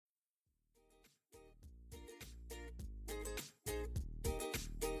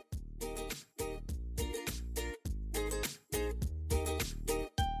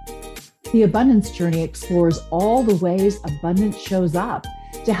The Abundance Journey explores all the ways abundance shows up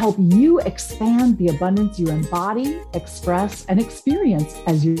to help you expand the abundance you embody, express, and experience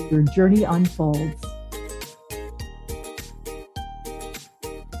as your journey unfolds.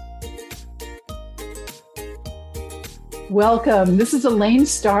 Welcome. This is Elaine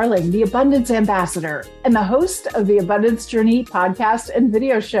Starling, the Abundance Ambassador and the host of the Abundance Journey podcast and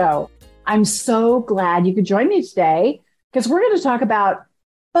video show. I'm so glad you could join me today because we're going to talk about,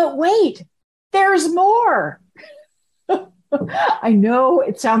 but wait, there's more. I know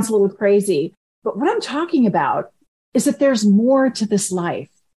it sounds a little crazy, but what I'm talking about is that there's more to this life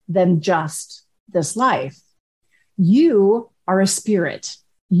than just this life. You are a spirit.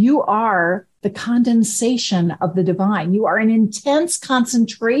 You are the condensation of the divine. You are an intense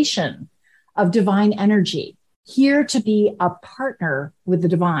concentration of divine energy, here to be a partner with the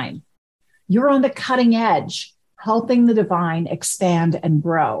divine. You're on the cutting edge, helping the divine expand and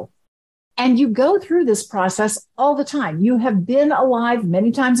grow. And you go through this process all the time. You have been alive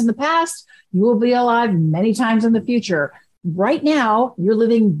many times in the past. You will be alive many times in the future. Right now, you're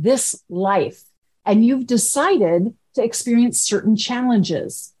living this life, and you've decided to experience certain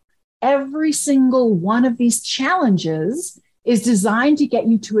challenges. Every single one of these challenges is designed to get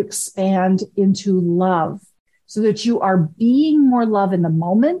you to expand into love so that you are being more love in the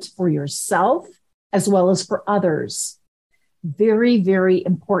moment for yourself as well as for others. Very, very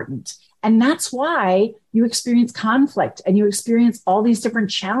important. And that's why you experience conflict and you experience all these different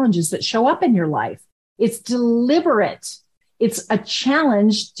challenges that show up in your life. It's deliberate. It's a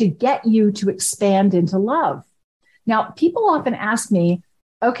challenge to get you to expand into love. Now, people often ask me,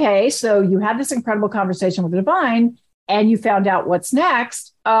 okay, so you had this incredible conversation with the divine and you found out what's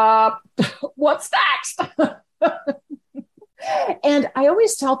next. What's next? And I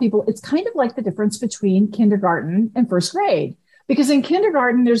always tell people it's kind of like the difference between kindergarten and first grade. Because in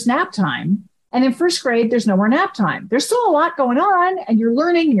kindergarten, there's nap time. And in first grade, there's no more nap time. There's still a lot going on and you're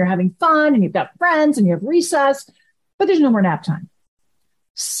learning and you're having fun and you've got friends and you have recess, but there's no more nap time.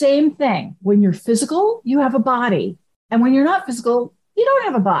 Same thing. When you're physical, you have a body. And when you're not physical, you don't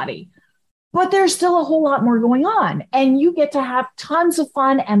have a body. But there's still a whole lot more going on. And you get to have tons of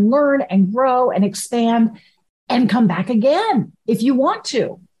fun and learn and grow and expand and come back again if you want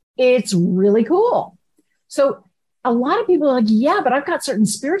to. It's really cool. So a lot of people are like, yeah, but I've got certain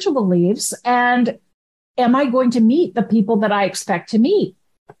spiritual beliefs. And am I going to meet the people that I expect to meet?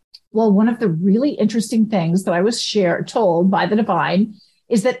 Well, one of the really interesting things that I was told by the divine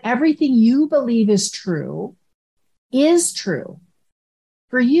is that everything you believe is true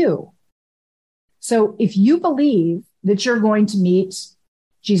for you. So if you believe that you're going to meet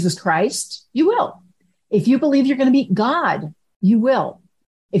Jesus Christ, you will. If you believe you're going to meet God, you will.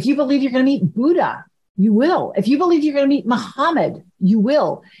 If you believe you're going to meet Buddha, you will. If you believe you're going to meet Muhammad, you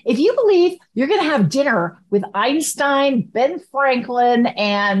will. If you believe you're going to have dinner with Einstein, Ben Franklin,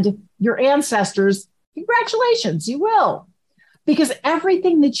 and your ancestors, congratulations, you will. Because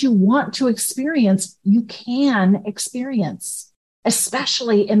everything that you want to experience, you can experience,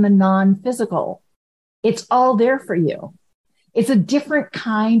 especially in the non-physical. It's all there for you. It's a different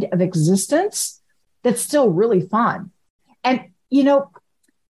kind of existence that's still really fun. And,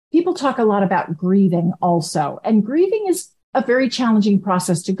 people talk a lot about grieving also, and grieving is a very challenging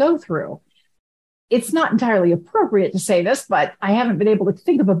process to go through. It's not entirely appropriate to say this, but I haven't been able to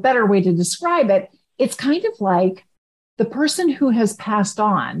think of a better way to describe it. It's kind of like the person who has passed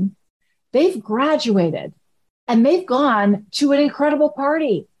on, they've graduated and they've gone to an incredible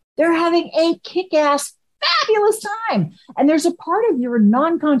party. They're having a kick-ass, fabulous time. And there's a part of your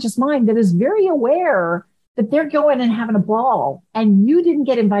non-conscious mind that is very aware that they're going and having a ball and you didn't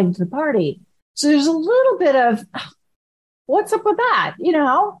get invited to the party. So there's a little bit of, what's up with that?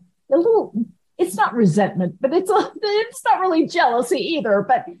 It's not resentment, but it's not really jealousy either,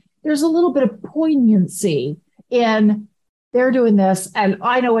 but there's a little bit of poignancy in they're doing this. And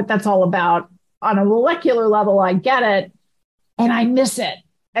I know what that's all about on a molecular level. I get it and I miss it.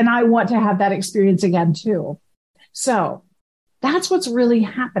 And I want to have that experience again too. So that's what's really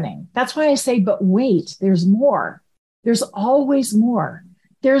happening. That's why I say, but wait, there's more. There's always more.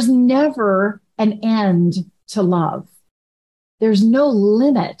 There's never an end to love. There's no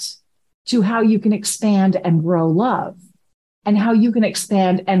limit to how you can expand and grow love and how you can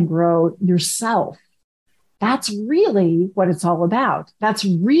expand and grow yourself. That's really what it's all about. That's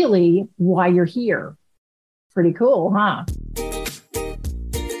really why you're here. Pretty cool, huh?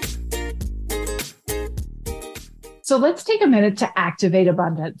 So let's take a minute to activate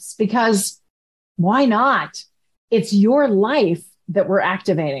abundance, because why not? It's your life that we're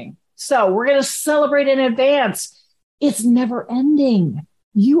activating. So we're going to celebrate in advance. It's never ending.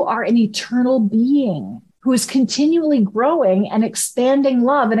 You are an eternal being who is continually growing and expanding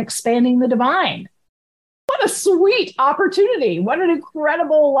love and expanding the divine. What a sweet opportunity. What an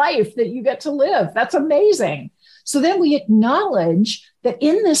incredible life that you get to live. That's amazing. So then we acknowledge that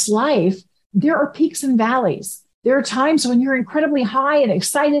in this life, there are peaks and valleys. There are times when you're incredibly high and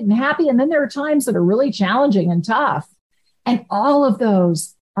excited and happy. And then there are times that are really challenging and tough. And all of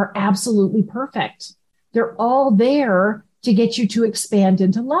those are absolutely perfect. They're all there to get you to expand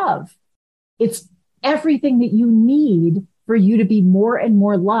into love. It's everything that you need for you to be more and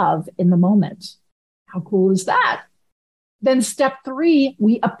more love in the moment. How cool is that? Then step 3,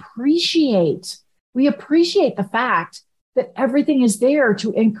 we appreciate. We appreciate the fact that everything is there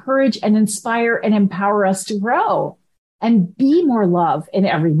to encourage and inspire and empower us to grow and be more love in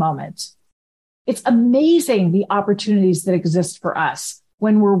every moment. It's amazing the opportunities that exist for us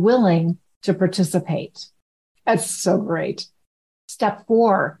when we're willing to participate. That's so great. Step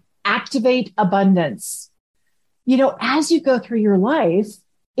 4, activate abundance. As you go through your life,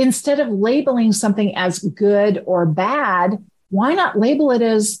 instead of labeling something as good or bad, why not label it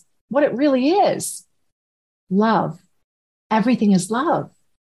as what it really is? Love. Everything is love.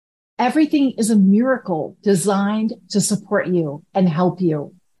 Everything is a miracle designed to support you and help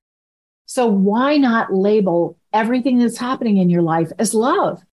you. So why not label everything that's happening in your life as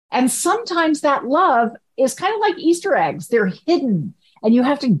love? And sometimes that love is kind of like Easter eggs. They're hidden and you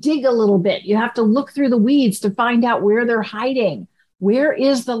have to dig a little bit. You have to look through the weeds to find out where they're hiding. Where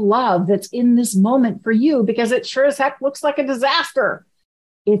is the love that's in this moment for you? Because it sure as heck looks like a disaster.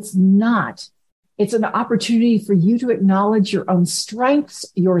 It's not. It's an opportunity for you to acknowledge your own strengths,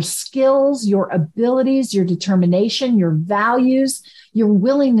 your skills, your abilities, your determination, your values, your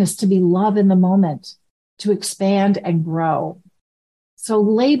willingness to be love in the moment, to expand and grow. So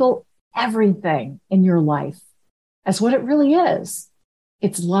label everything in your life as what it really is.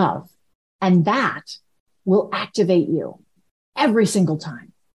 It's love. And that will activate you every single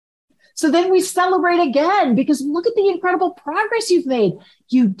time. So then we celebrate again because look at the incredible progress you've made.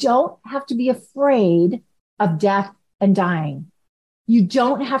 You don't have to be afraid of death and dying. You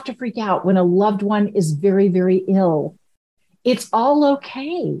don't have to freak out when a loved one is very, very ill. It's all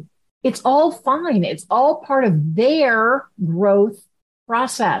okay. It's all fine. It's all part of their growth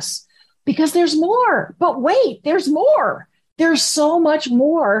process because there's more. But wait, there's more. There's so much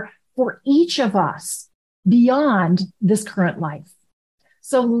more for each of us beyond this current life.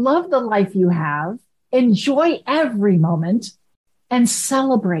 So love the life you have, enjoy every moment, and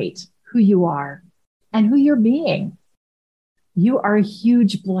celebrate who you are and who you're being. You are a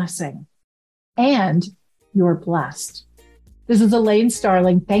huge blessing and you're blessed. This is Elaine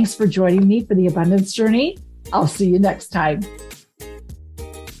Starling. Thanks for joining me for the Abundance Journey. I'll see you next time.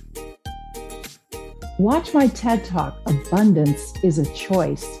 Watch my TED Talk, Abundance is a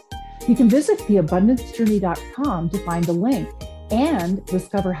Choice. You can visit theabundancejourney.com to find the link and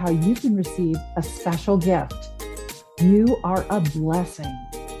discover how you can receive a special gift. You are a blessing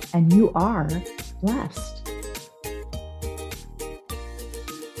and you are blessed.